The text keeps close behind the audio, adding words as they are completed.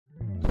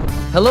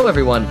Hello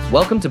everyone,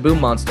 welcome to Boom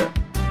Monster.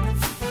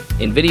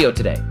 In video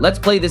today, let's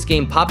play this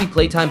game Poppy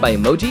Playtime by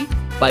Emoji,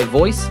 by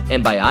Voice,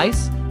 and by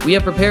Ice. We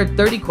have prepared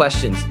 30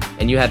 questions,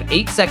 and you have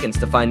 8 seconds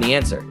to find the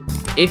answer.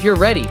 If you're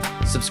ready,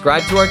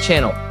 subscribe to our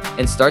channel,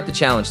 and start the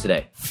challenge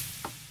today.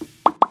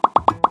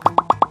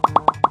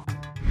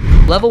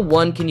 Level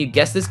 1, can you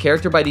guess this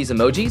character by these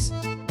emojis?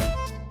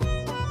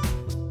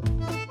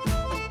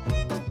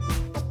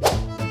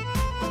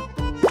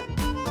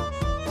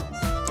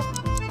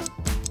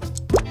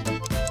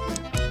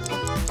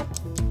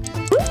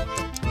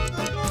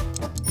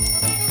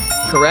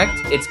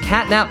 Correct, it's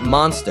Catnap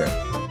Monster.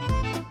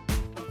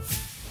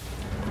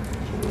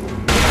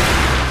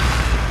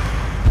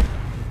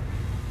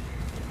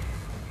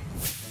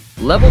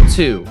 Level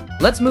 2,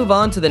 let's move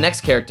on to the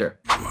next character.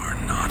 You are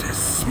not as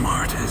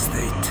smart as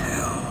they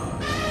tell.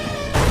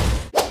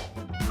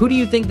 Who do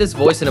you think this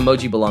voice and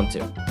emoji belong to?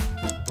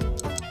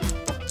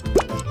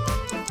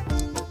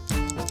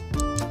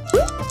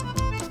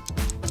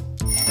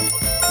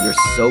 You're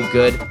so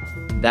good.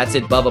 That's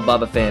it, Bubba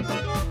Bubba fan.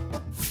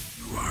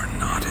 You are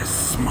not as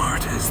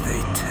smart as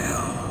they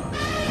tell.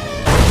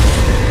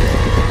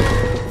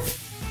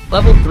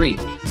 Level 3.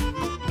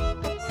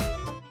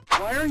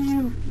 Why are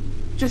you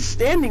just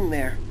standing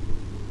there?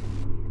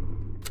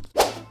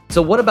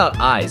 So what about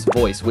Eyes,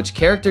 Voice? Which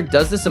character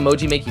does this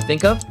emoji make you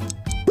think of?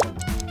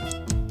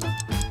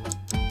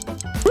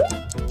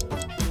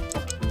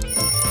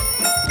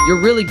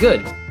 You're really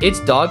good. It's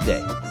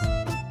Dogday.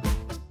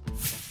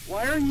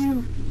 Why are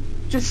you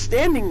just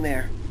standing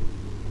there?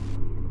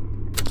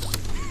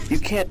 You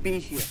can't be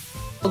here.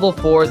 Level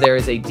 4, there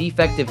is a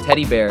defective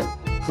teddy bear.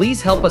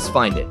 Please help us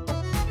find it.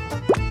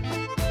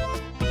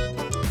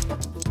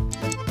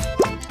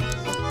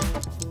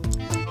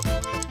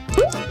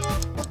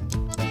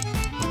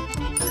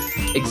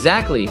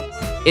 Exactly,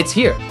 it's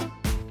here.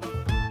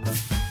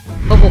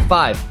 Level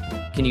 5,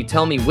 can you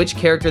tell me which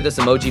character this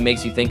emoji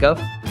makes you think of?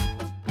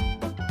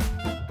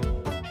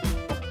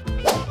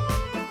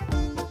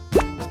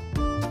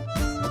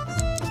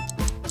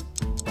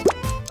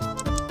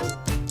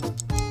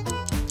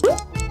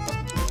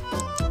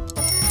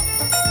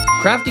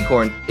 Crafty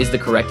Corn is the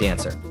correct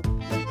answer.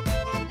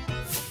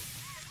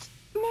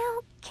 Now,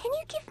 can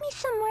you give me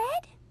some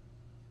red?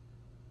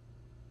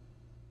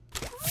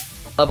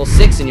 Level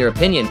 6, in your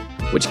opinion,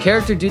 which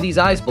character do these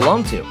eyes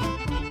belong to?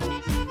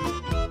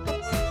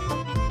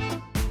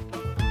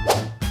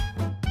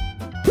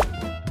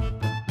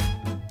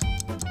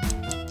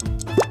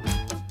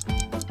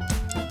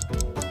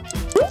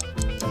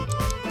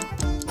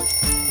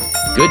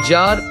 Good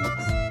job,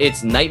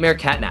 it's Nightmare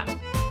Catnap.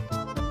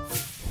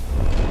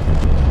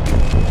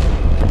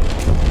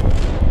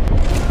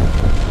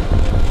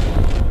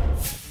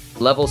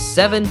 Level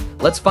 7,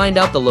 let's find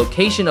out the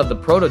location of the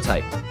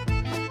prototype.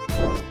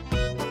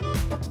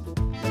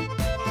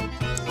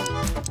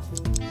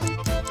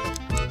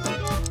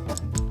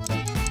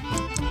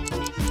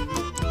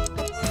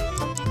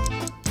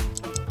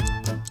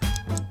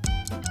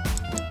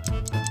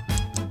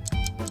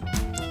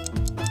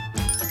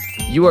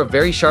 You are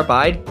very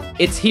sharp-eyed,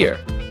 it's here.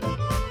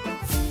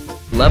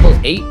 Level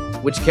 8,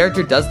 which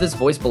character does this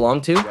voice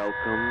belong to? Welcome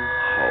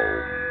home.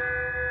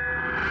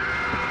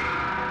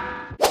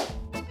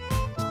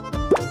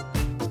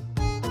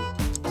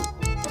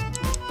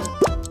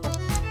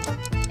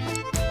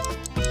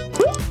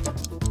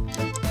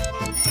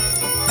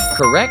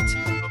 Correct,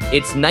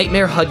 it's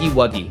Nightmare Huggy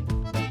Wuggy.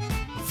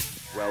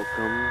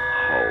 Welcome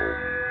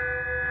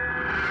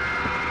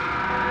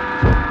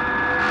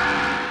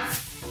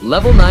home.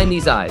 Level 9,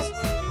 these eyes.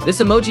 This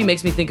emoji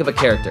makes me think of a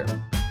character.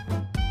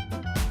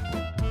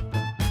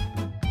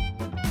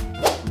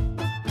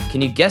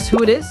 Can you guess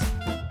who it is?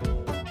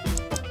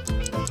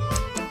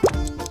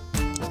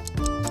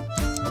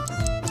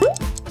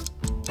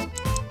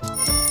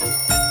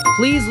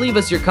 Please leave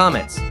us your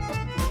comments.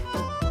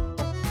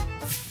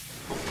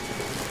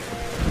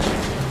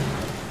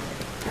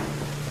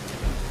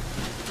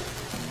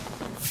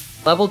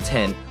 Level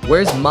 10,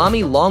 where's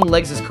Mommy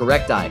Longlegs'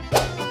 correct eye?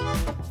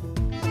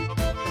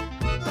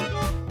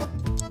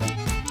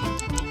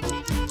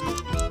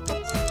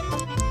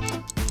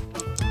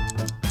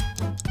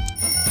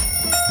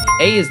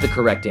 A is the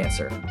correct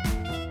answer.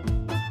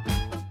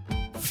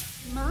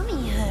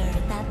 Mommy heard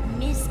that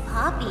Miss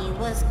Poppy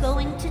was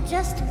going to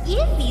just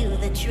give you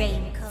the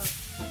train code.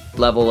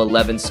 Level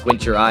 11,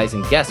 squint your eyes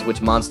and guess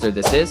which monster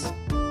this is.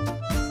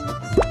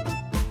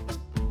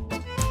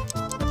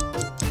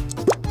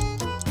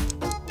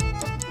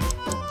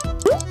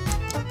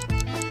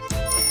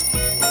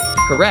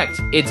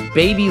 Correct, it's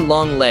Baby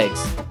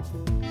Longlegs.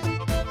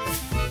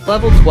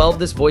 Level 12,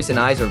 this voice and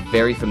eyes are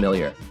very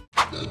familiar.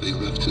 Nothing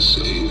left to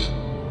save.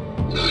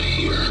 Not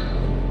here.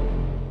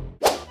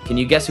 Can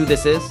you guess who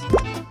this is?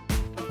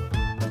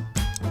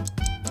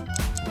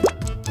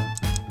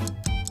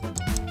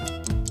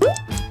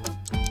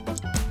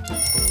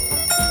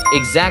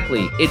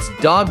 Exactly, it's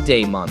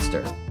Dogday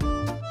Monster.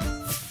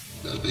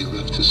 Nothing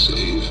left to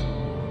save.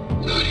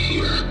 Not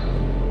here.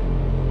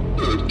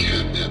 Not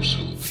Catnap's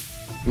home.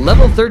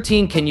 Level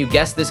 13, can you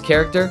guess this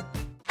character?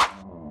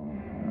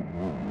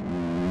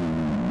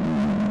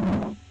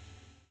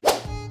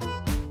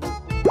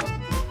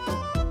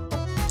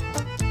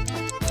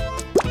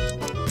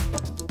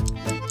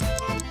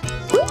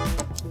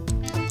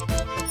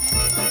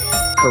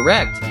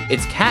 Correct,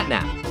 it's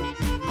Catnap.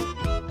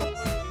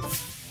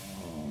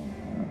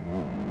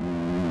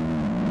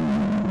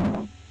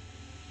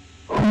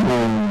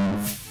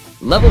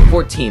 Level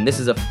 14, this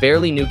is a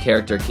fairly new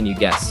character, can you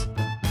guess?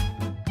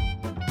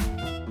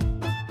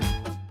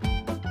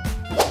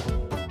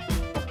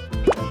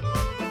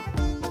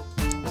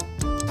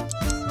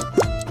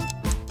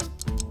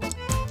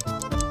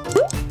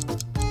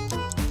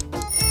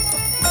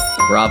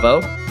 Bravo.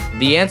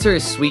 The answer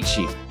is Sweet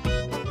Sheep.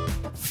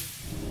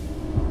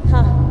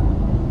 Huh.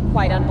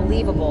 Quite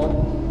unbelievable.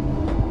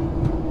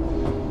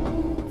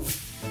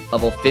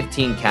 Level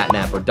 15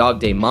 Catnap or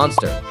Dogday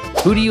Monster.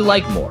 Who do you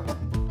like more?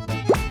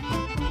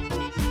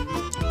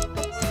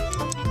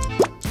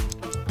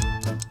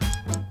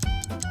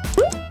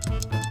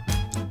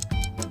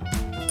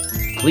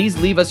 Please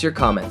leave us your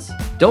comments.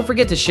 Don't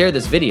forget to share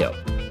this video.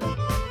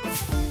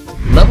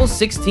 Level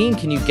 16,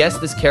 can you guess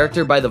this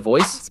character by the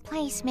voice? This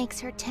place makes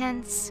her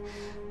tense.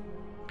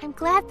 I'm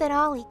glad that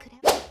Ollie could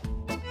have...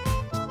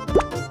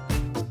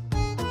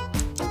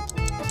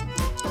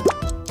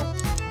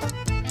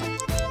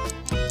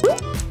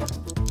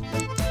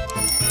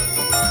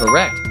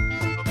 Correct.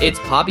 It's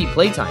Poppy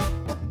Playtime.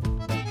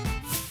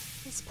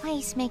 This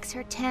place makes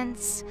her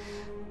tense.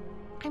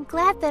 I'm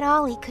glad that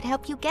Ollie could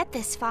help you get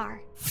this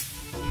far.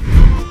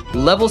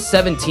 Level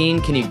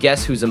 17, can you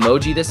guess whose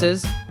emoji this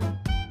is?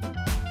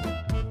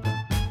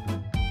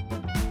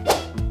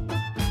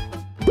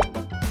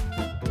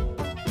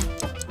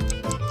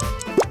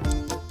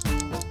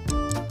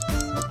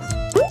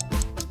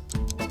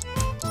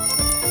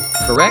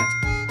 Correct.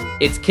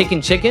 It's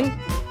Kickin' Chicken.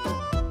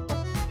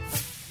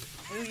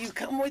 Will you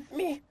come with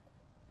me?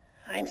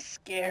 I'm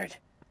scared.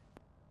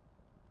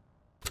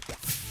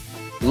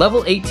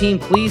 Level 18,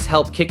 please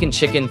help Kickin'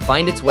 Chicken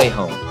find its way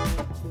home.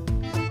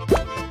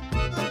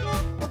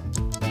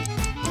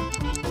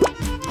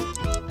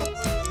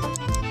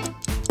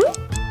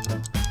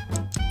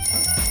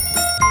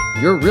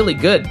 You're really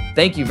good.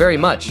 Thank you very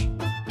much.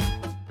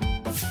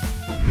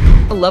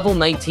 Level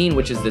 19,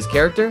 which is this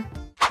character?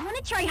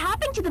 Wanna try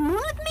hopping to the moon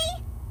with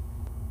me?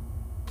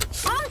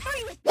 On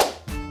three with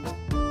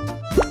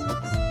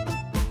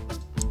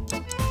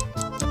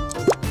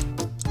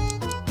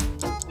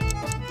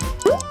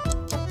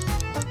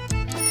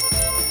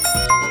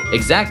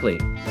Exactly.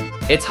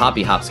 It's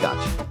Hoppy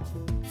Hopscotch.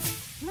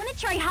 Wanna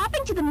try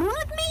hopping to the moon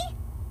with me?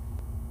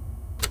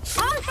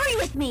 On three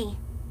with me.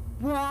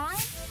 1.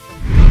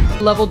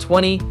 Level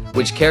 20,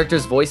 which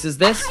character's voice is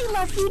this? I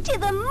love you to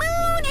the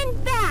moon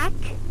and back.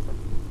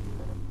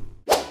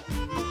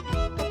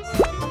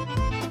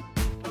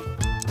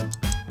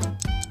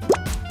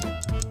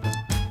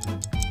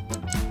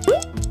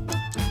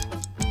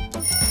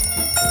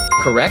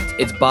 Correct,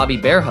 it's Bobby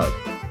Bearhug.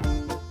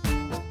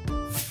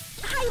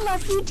 I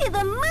love you to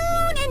the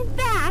moon and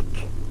back.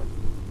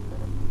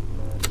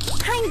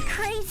 I'm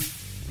crazy.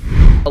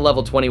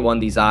 Level 21,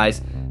 these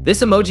eyes.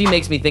 This emoji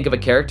makes me think of a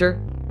character.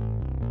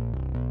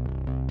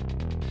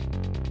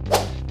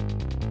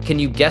 Can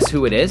you guess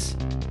who it is?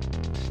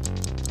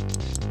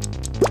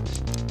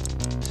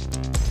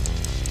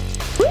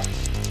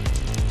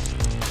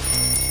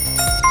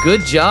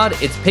 Good job,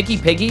 it's Picky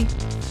Piggy.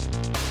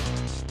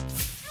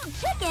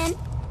 Chicken,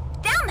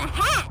 down the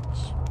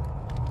hatch.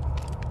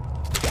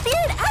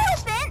 Beard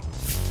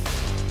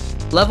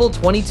elephant. Level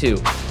 22,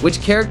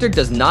 which character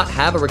does not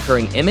have a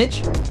recurring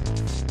image?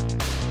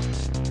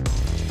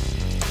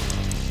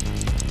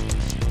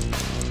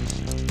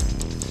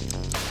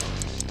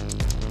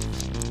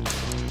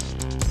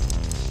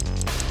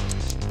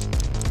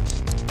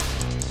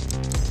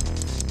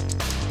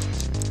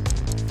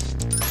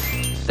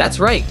 That's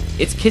right,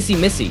 it's Kissy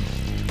Missy.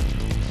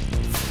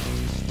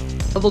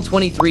 Level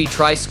 23,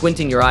 try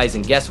squinting your eyes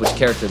and guess which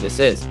character this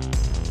is.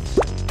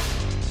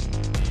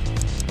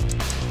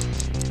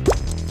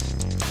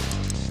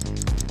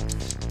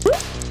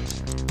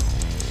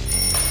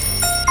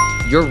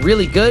 You're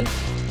really good.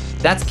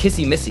 That's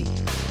Kissy Missy.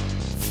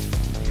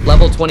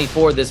 Level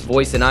 24, this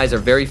voice and eyes are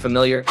very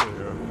familiar.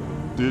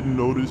 Didn't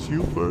notice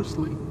you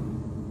firstly.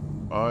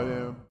 I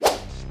am...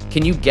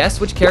 Can you guess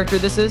which character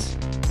this is?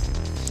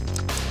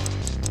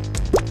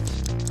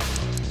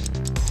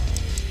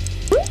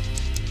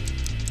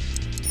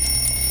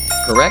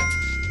 Correct.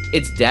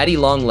 It's Daddy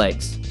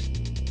Longlegs.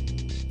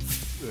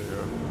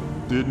 There.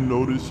 Didn't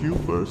notice you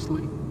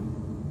firstly.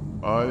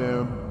 I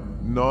am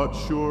not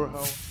sure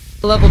how...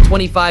 Level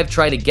 25,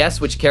 try to guess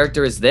which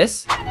character is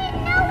this? I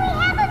didn't know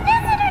we have a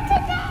visitor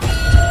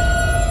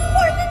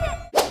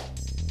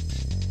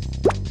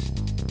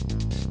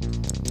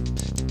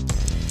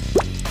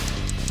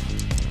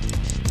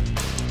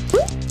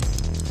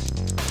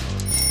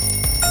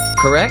today.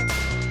 Correct.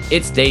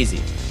 It's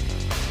Daisy.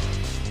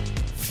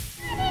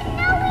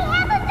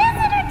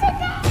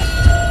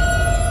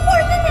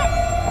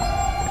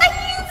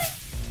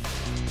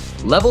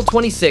 Level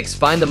 26,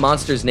 find the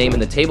monster's name in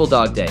the table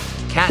Dogday.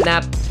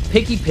 Catnap,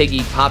 Picky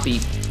Piggy, Poppy.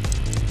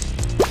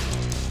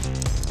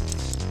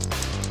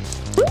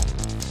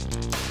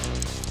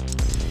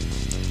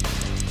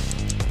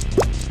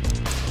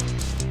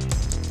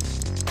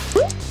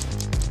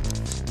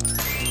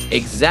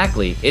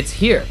 Exactly, it's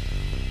here.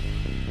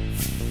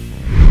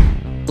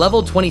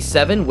 Level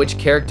 27, which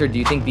character do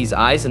you think these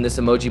eyes and this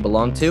emoji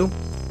belong to?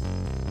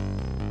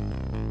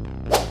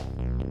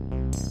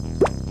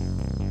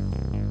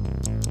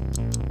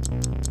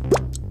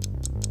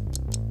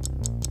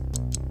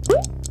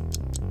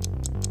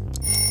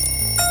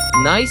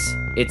 Nice,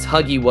 it's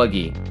Huggy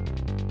Wuggy.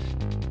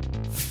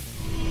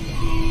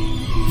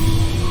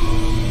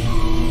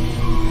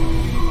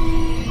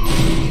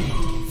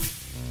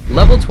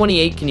 Level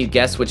 28, can you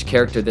guess which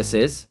character this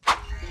is?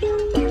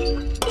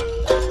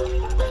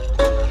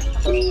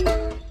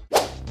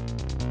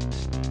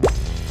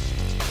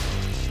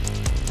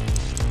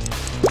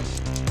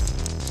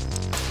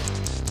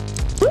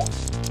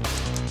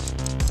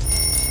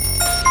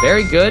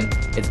 Very good,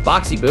 it's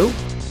Boxy Boo.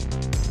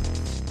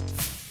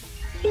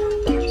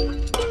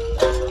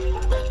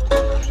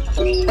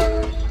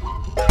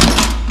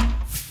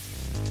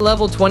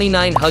 Level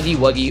 29, Huggy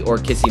Wuggy or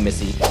Kissy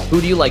Missy. Who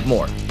do you like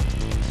more?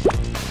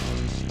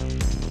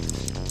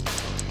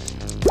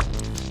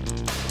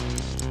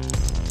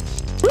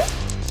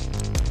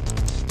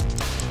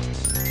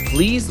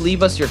 Please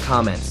leave us your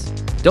comments.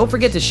 Don't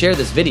forget to share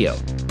this video.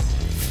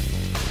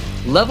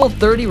 Level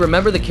 30,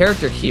 remember the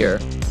character here.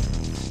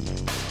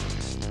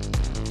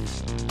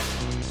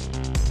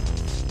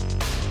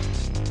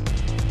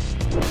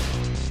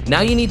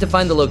 Now you need to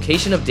find the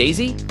location of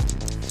Daisy.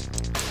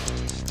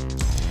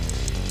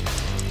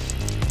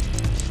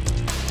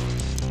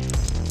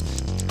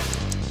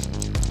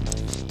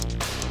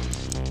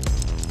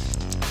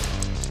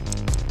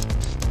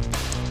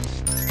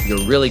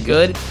 You're really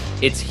good.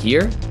 It's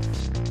here.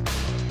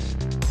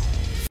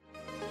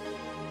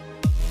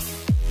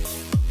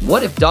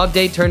 What if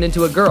Dogday turned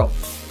into a girl?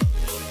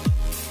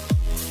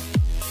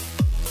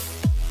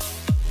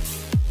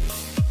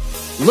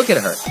 Look at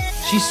her.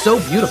 She's so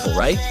beautiful,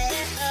 right?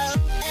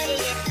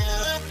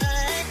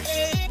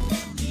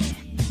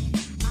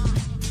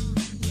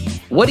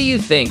 What do you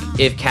think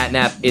if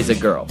Catnap is a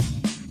girl?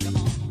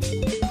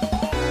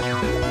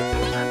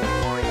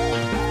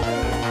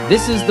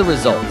 This is the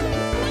result.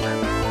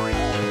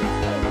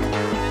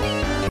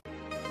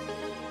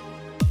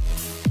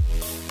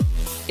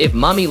 If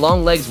Mommy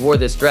Longlegs wore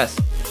this dress,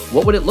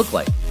 what would it look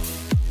like?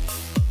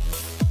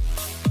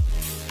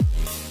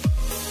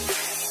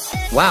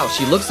 Wow,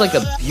 she looks like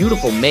a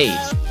beautiful maid.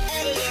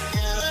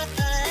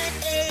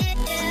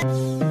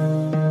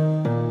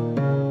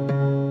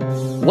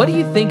 What do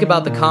you think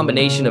about the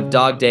combination of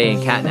Dogday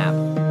and Catnap?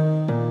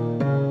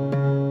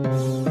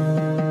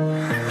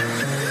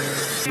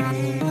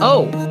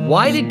 Oh,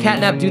 why did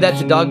Catnap do that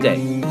to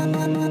Dogday?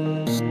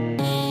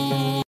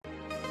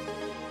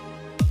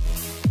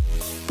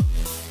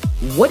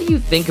 What do you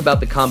think about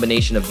the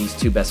combination of these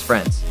two best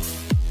friends?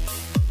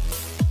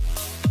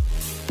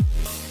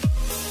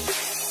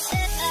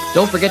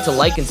 Don't forget to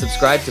like and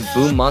subscribe to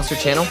Boom Monster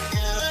channel.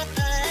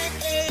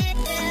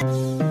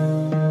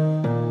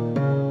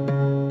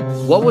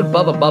 What would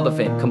Bubba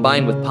Bubbaphant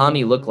combined with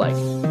Pommy look like?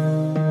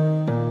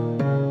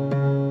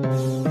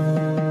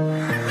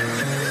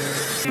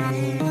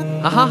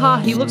 Ha ha ha,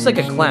 he looks like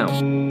a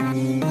clown.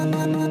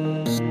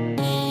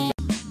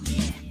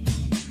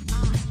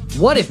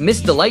 What if Miss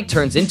Delight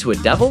turns into a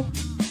devil?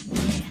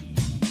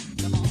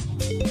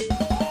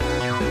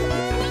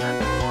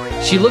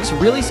 She looks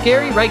really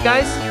scary, right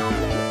guys?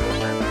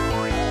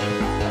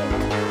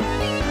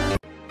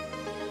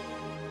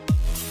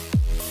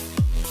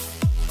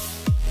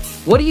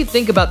 What do you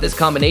think about this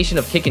combination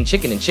of kickin'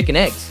 chicken and chicken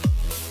eggs?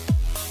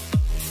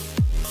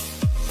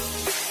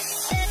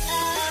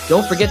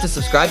 Don't forget to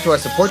subscribe to our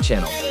support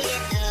channel.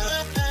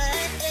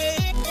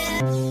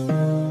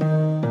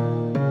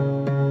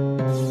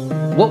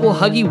 What will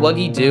Huggy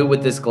Wuggy do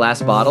with this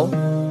glass bottle?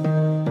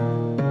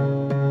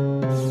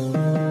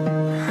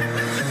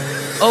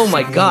 Oh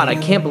my god, I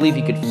can't believe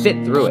he could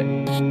fit through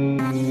it.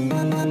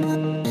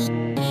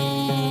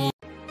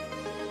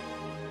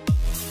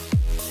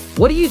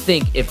 What do you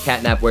think if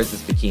Catnap wears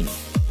this bikini?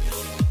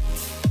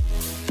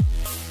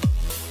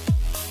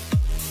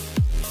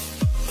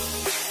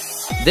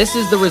 This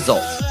is the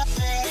result.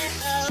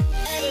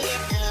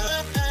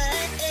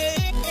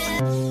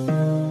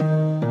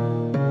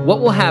 What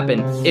will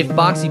happen if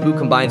Boxy Boo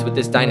combines with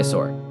this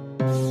dinosaur?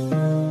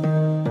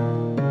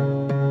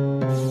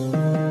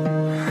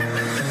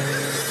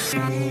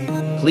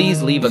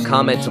 Please leave a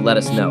comment to let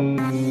us know.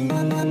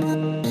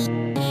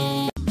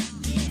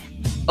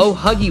 Oh,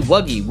 Huggy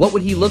Wuggy, what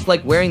would he look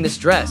like wearing this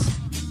dress?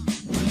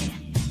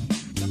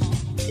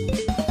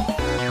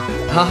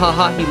 Ha ha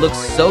ha, he looks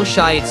so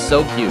shy, it's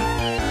so cute.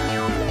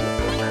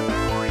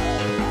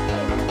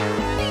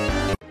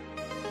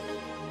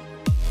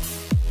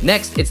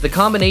 Next, it's the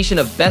combination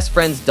of best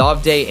friends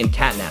Dogday and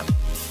Catnap.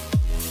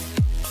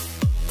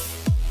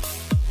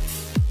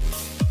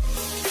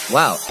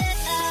 Wow,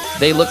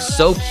 they look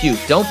so cute,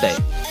 don't they?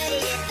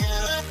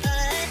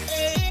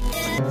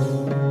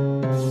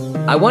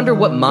 I wonder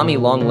what Mommy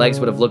Longlegs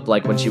would have looked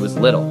like when she was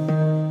little.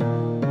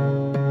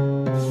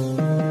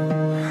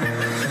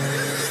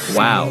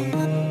 Wow,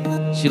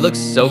 she looks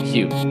so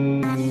cute.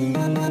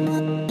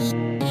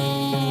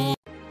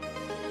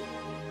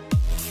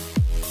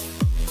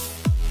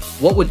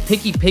 What would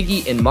Picky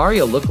Piggy and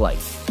Mario look like?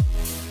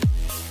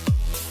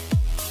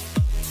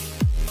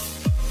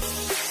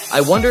 I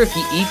wonder if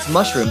he eats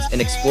mushrooms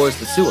and explores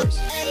the sewers.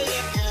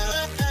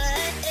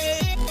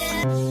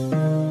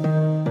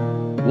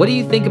 What do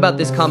you think about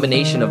this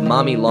combination of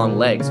mommy long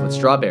legs with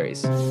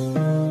strawberries?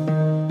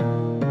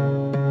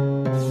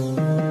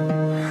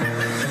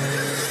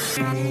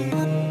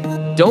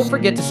 Don't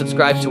forget to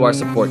subscribe to our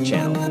support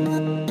channel.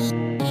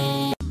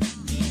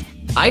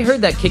 I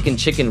heard that Kickin'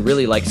 Chicken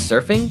really likes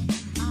surfing,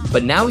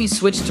 but now he's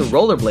switched to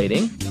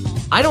rollerblading.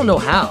 I don't know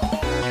how.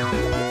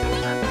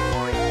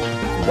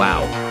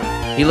 Wow,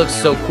 he looks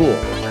so cool.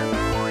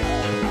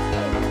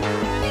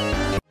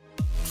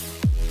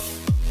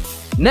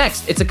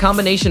 Next, it's a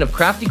combination of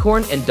Crafty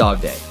Corn and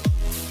Dogday.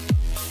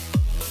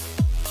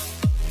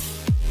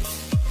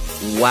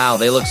 Wow,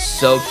 they look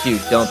so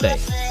cute, don't they?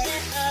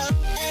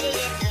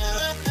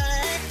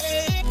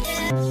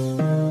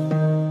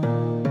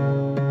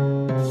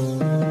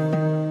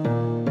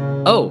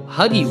 Oh,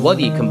 Huggy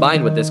Wuggy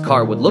combined with this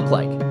car would look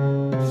like.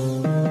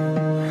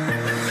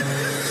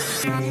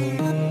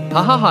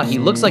 Ha ha ha, he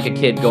looks like a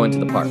kid going to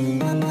the park.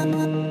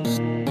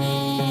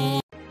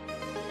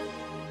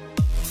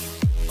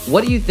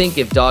 What do you think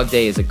if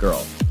Dogday is a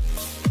girl?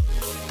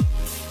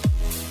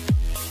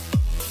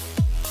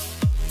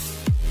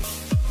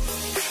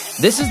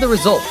 This is the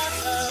result.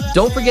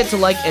 Don't forget to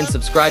like and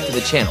subscribe to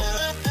the channel.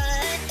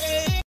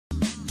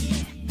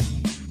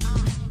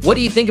 What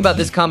do you think about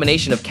this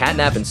combination of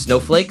Catnap and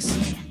snowflakes?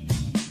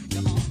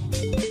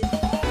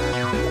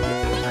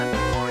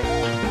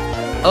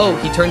 Oh,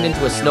 he turned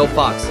into a snow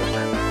fox.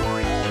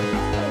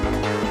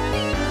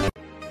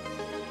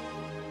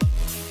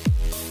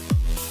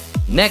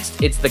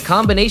 Next, it's the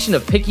combination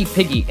of Picky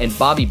Piggy and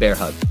Bobby Bear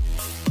Hug.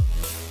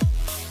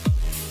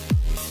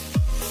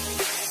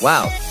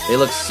 Wow, they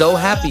look so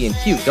happy and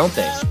cute, don't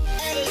they?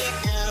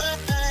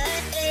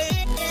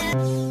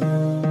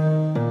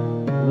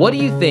 What do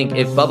you think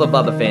if Bubba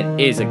Bubba Fan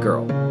is a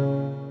girl?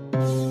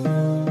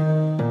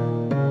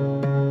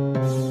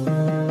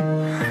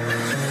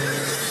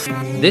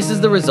 This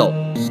is the result.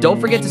 Don't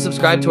forget to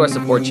subscribe to our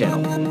support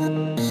channel.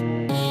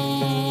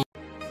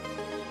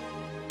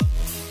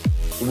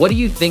 What do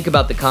you think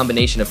about the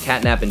combination of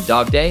Catnap and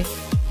Dogday?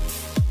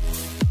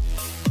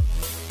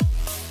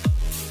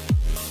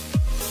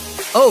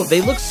 Oh,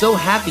 they look so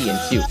happy and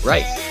cute,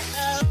 right?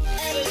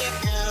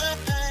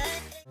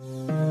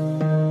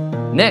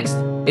 Next,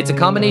 it's a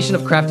combination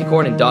of Crafty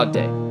Corn and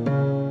Dogday.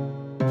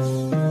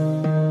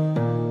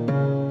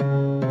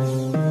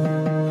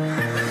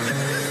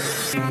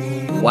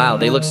 Wow,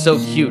 they look so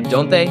cute,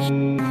 don't they?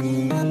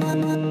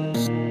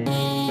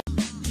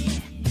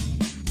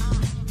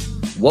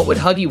 What would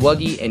Huggy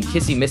Wuggy and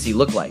Kissy Missy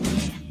look like?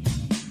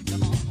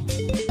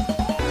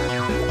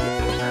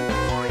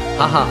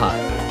 Ha ha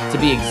ha. To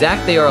be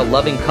exact, they are a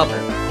loving couple.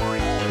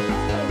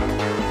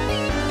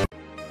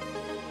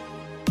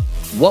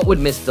 What would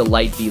Miss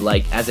Delight be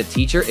like as a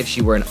teacher if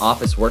she were an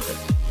office worker?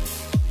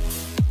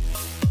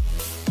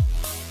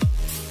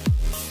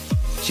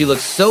 She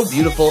looks so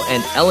beautiful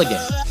and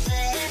elegant.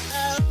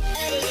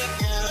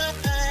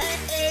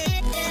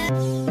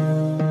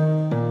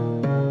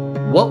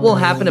 What will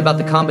happen about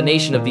the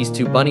combination of these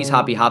two bunnies,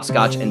 Hoppy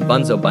Hopscotch and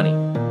Bunzo Bunny?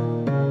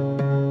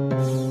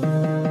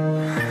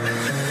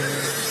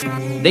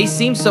 They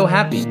seem so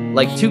happy,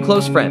 like two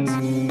close friends.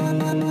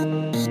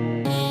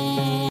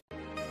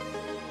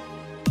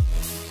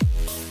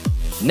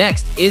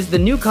 Next is the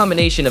new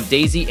combination of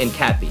Daisy and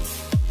Catbee.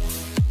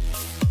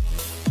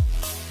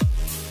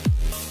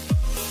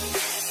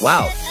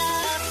 Wow,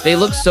 they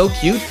look so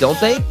cute, don't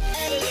they?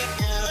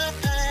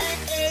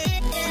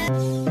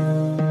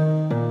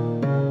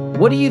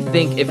 What do you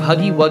think if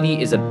Huggy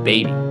Wuggy is a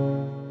baby?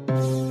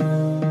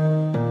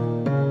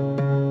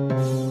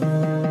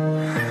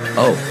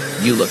 Oh,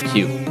 you look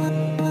cute.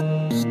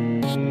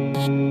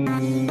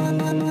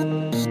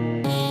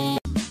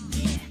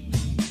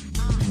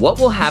 What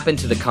will happen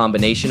to the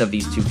combination of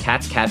these two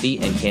cats, Cappy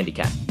and Candy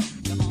Cat?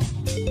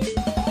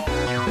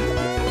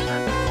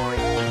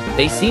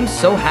 They seem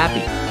so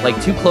happy, like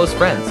two close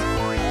friends.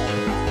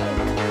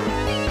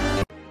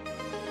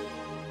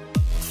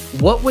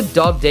 What would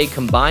Dogday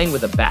combine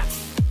with a bat?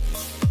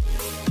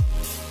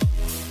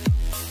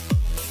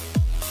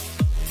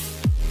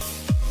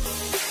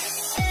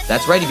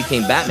 That's right, he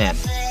became Batman.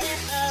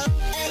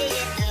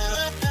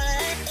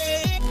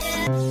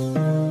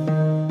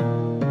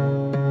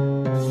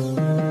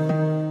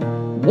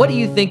 What do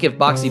you think if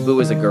Boxy Boo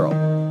is a girl?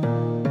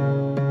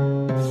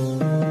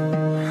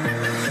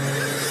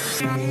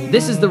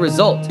 This is the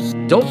result.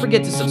 Don't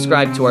forget to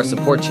subscribe to our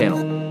support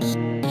channel.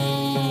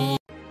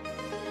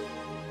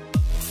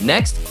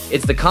 Next,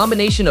 it's the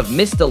combination of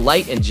Miss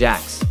Delight and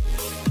Jax.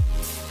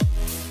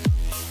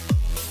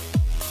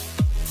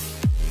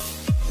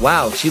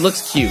 Wow, she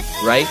looks cute,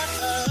 right?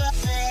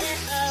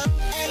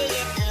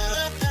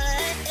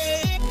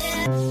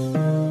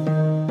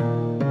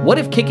 What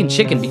if Kickin'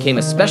 Chicken became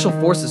a Special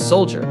Forces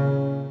soldier?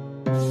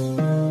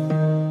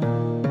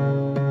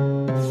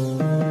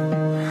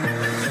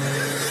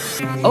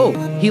 Oh,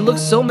 he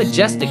looks so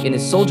majestic in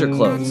his soldier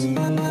clothes.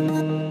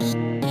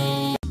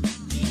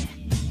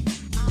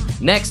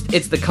 Next,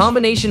 it's the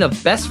combination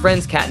of best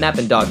friends Catnap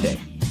and Dogday.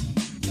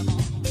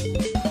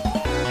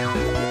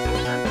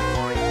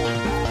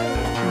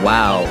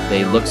 Wow,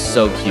 they look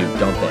so cute,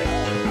 don't they?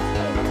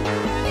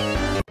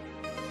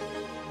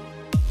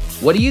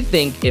 What do you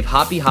think if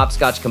Hoppy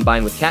Hopscotch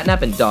combined with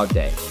Catnap and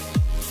Dogday?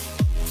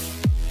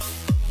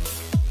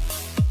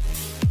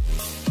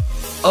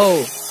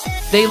 Oh,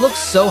 they look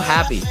so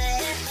happy.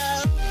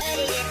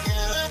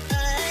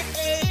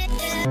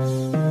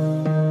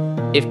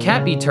 If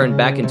Catby turned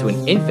back into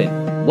an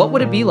infant, what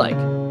would it be like?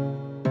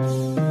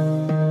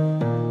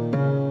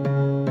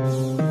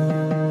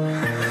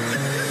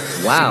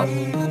 Wow,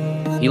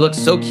 he looked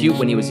so cute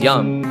when he was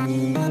young.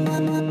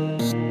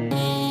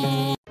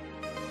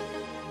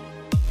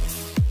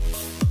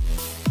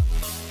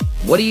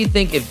 What do you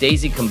think if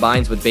Daisy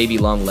combines with Baby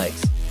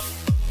Longlegs?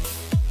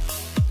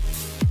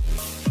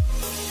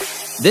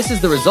 This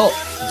is the result.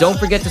 Don't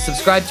forget to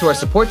subscribe to our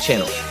support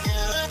channel.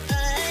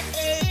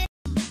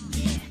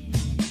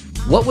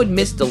 What would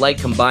Miss Delight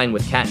combine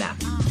with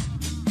Catnap?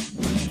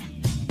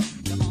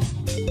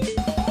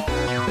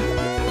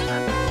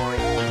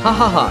 Ha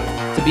ha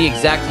ha. To be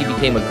exact, he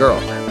became a girl.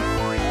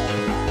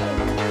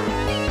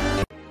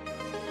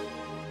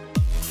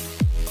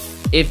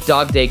 If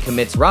Dogday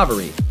commits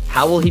robbery,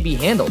 how will he be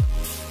handled?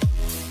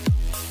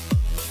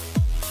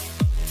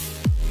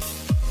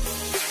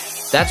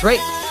 That's right,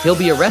 he'll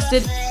be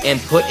arrested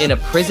and put in a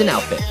prison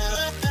outfit.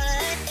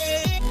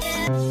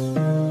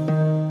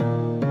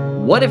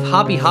 What if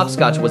Hoppy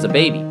Hopscotch was a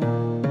baby?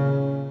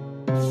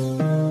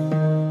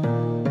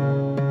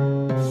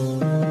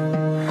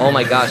 Oh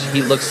my gosh,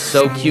 he looks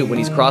so cute when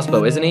he's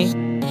Crossbow, isn't he?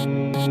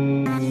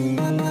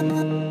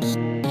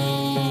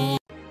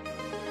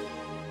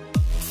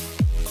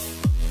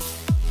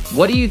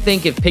 What do you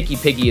think if Picky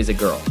Piggy is a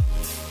girl?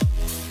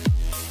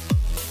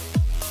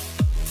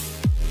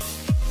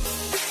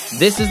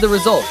 This is the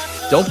result.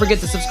 Don't forget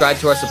to subscribe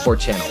to our support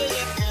channel.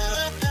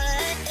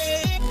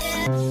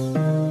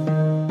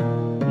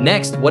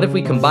 Next, what if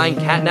we combine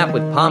Catnap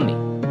with Pomni?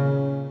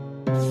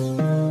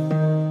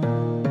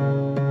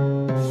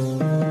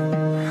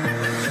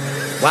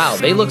 Wow,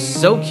 they look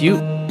so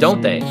cute,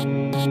 don't they?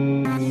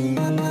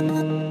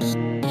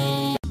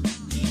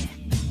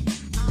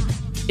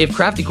 If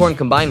Crafty Corn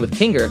combined with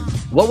Kinger,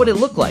 what would it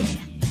look like?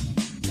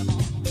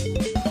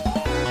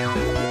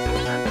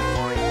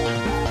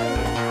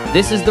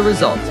 This is the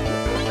result.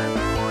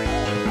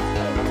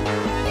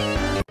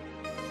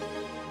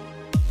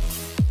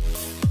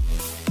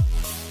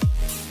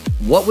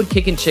 What would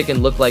Kickin'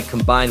 Chicken look like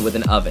combined with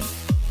an oven?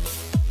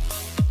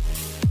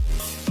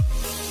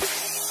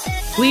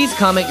 Please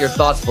comment your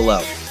thoughts below.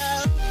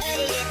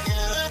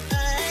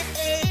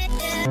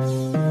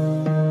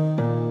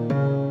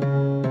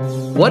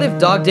 What if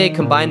Dogday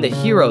combined the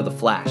hero, the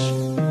Flash?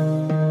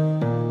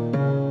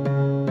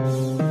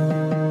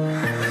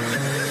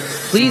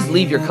 Please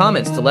leave your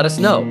comments to let us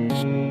know.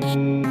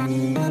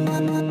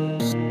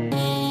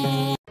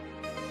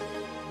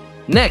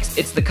 Next,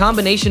 it's the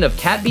combination of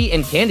Catbee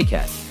and Candy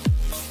Cat.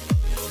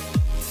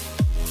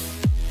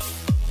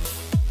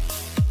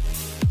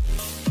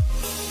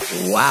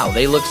 Wow,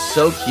 they look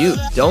so cute,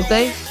 don't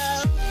they?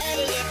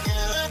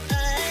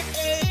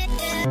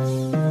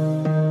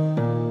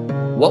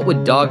 What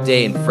would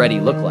Dogday and Freddy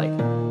look like?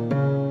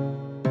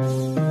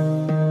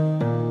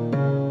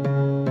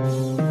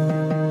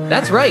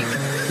 That's right,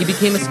 he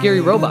became a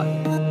scary robot.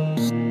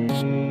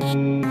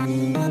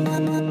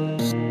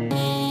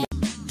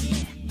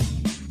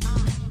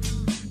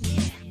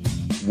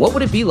 What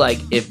would it be like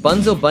if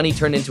Bunzo Bunny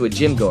turned into a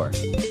gym goer?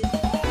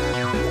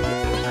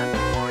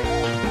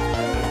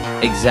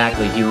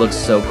 Exactly, he looks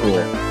so cool.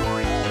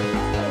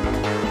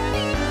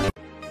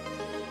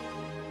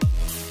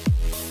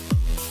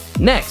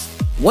 Next,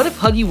 what if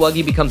Huggy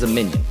Wuggy becomes a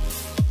minion?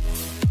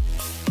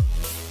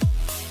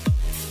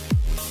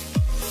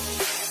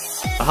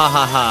 Ha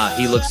ha ha,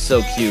 he looks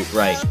so cute,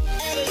 right?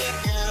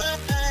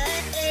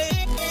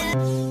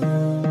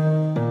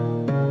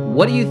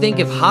 What do you think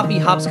if Hoppy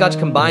Hopscotch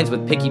combines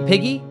with Picky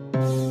Piggy?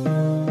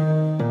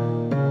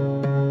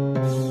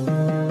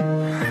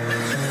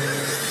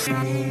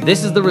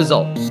 This is the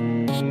result.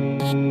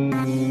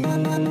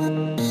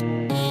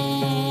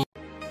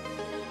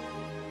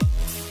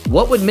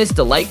 What would Miss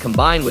Delight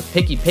combine with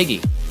Picky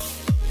Piggy?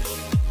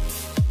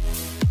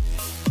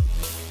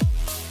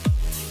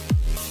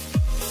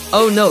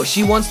 Oh no,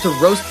 she wants to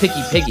roast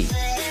Picky Piggy.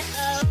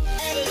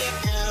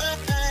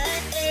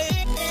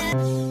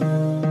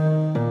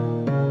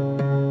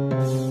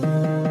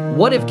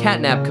 What if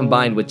Catnap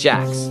combined with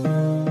Jax?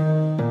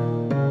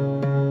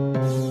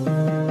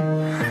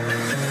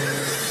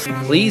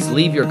 Please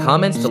leave your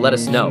comments to let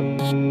us know.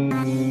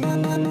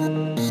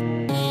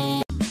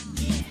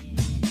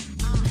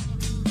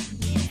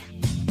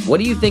 What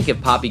do you think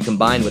if Poppy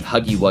combined with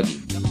Huggy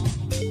Wuggy?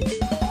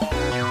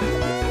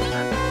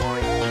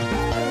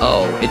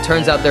 Oh, it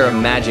turns out they're a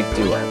magic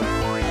duo.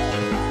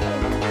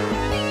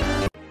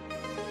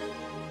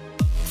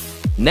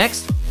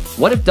 Next,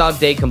 What if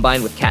Dogday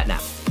combined with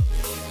Catnap?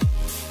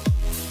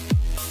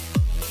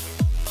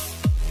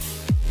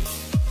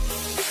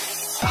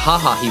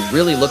 Haha, he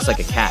really looks like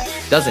a cat,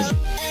 doesn't he?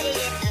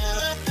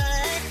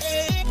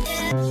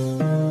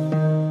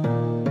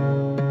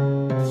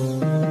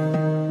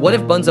 What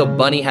if Bunzo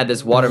Bunny had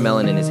this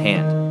watermelon in his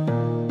hand?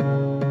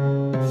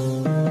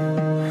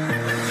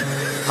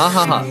 Ha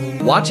ha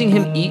ha, watching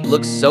him eat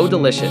looks so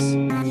delicious.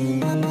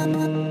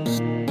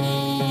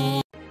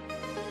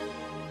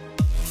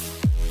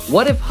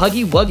 What if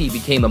Huggy Wuggy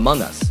became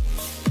Among Us?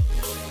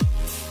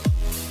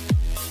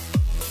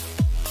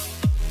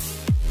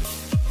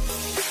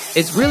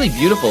 It's really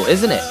beautiful,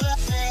 isn't it?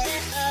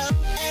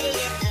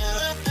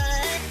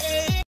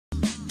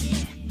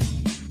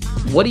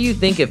 What do you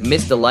think if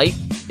Miss Delight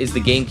is the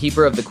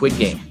gamekeeper of the Quid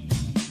game?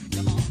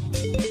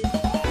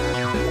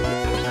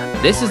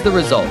 This is the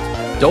result.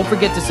 Don't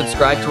forget to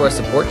subscribe to our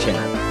support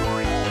channel.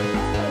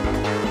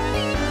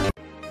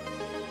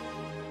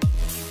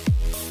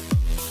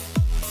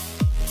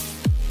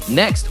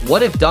 Next,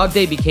 what if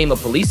Dogday became a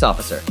police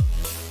officer?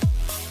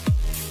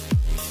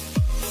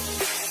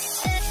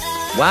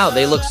 Wow,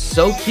 they look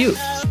so cute,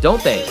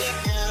 don't they?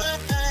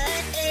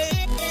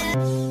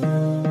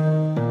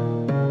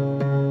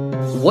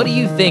 What do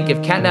you think if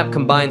Catnap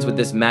combines with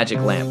this magic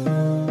lamp?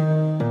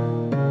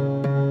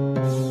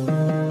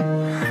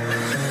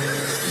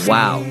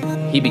 Wow,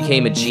 he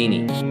became a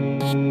genie.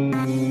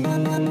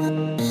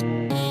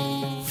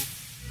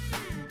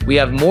 We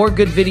have more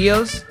good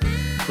videos.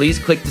 Please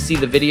click to see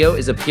the video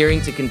is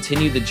appearing to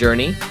continue the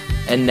journey.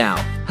 And now,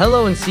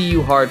 hello and see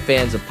you hard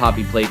fans of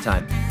Poppy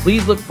Playtime.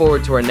 Please look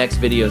forward to our next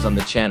videos on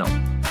the channel.